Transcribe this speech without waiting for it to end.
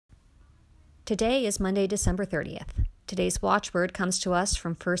Today is Monday, December 30th. Today's watchword comes to us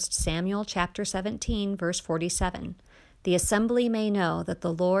from 1 Samuel chapter 17, verse 47. The assembly may know that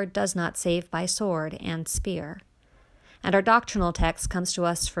the Lord does not save by sword and spear. And our doctrinal text comes to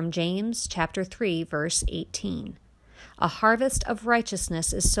us from James chapter 3, verse 18. A harvest of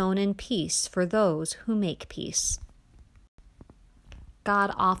righteousness is sown in peace for those who make peace.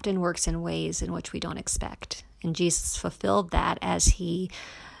 God often works in ways in which we don't expect, and Jesus fulfilled that as he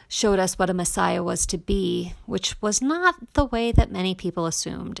showed us what a Messiah was to be, which was not the way that many people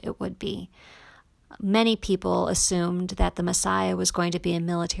assumed it would be. Many people assumed that the Messiah was going to be a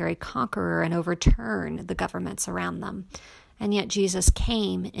military conqueror and overturn the governments around them. And yet Jesus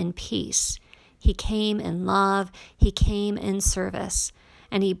came in peace. He came in love. He came in service.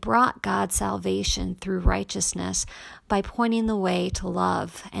 And he brought God's salvation through righteousness by pointing the way to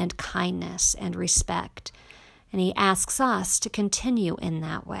love and kindness and respect. And he asks us to continue in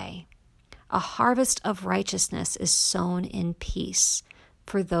that way. A harvest of righteousness is sown in peace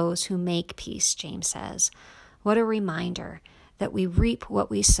for those who make peace, James says. What a reminder that we reap what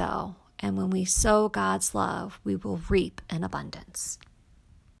we sow, and when we sow God's love, we will reap in abundance.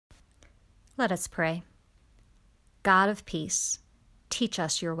 Let us pray. God of peace, teach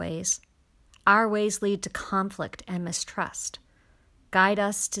us your ways. Our ways lead to conflict and mistrust. Guide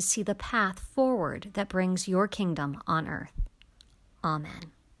us to see the path forward that brings your kingdom on earth.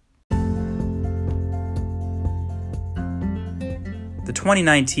 Amen. The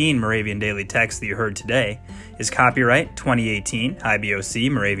 2019 Moravian Daily Text that you heard today is copyright 2018 IBOC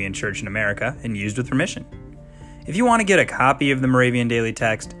Moravian Church in America and used with permission. If you want to get a copy of the Moravian Daily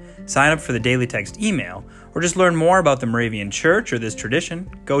Text, sign up for the Daily Text email, or just learn more about the Moravian Church or this tradition,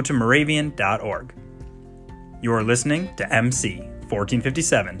 go to moravian.org. You are listening to MC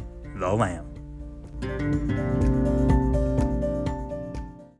 1457, The Lamb.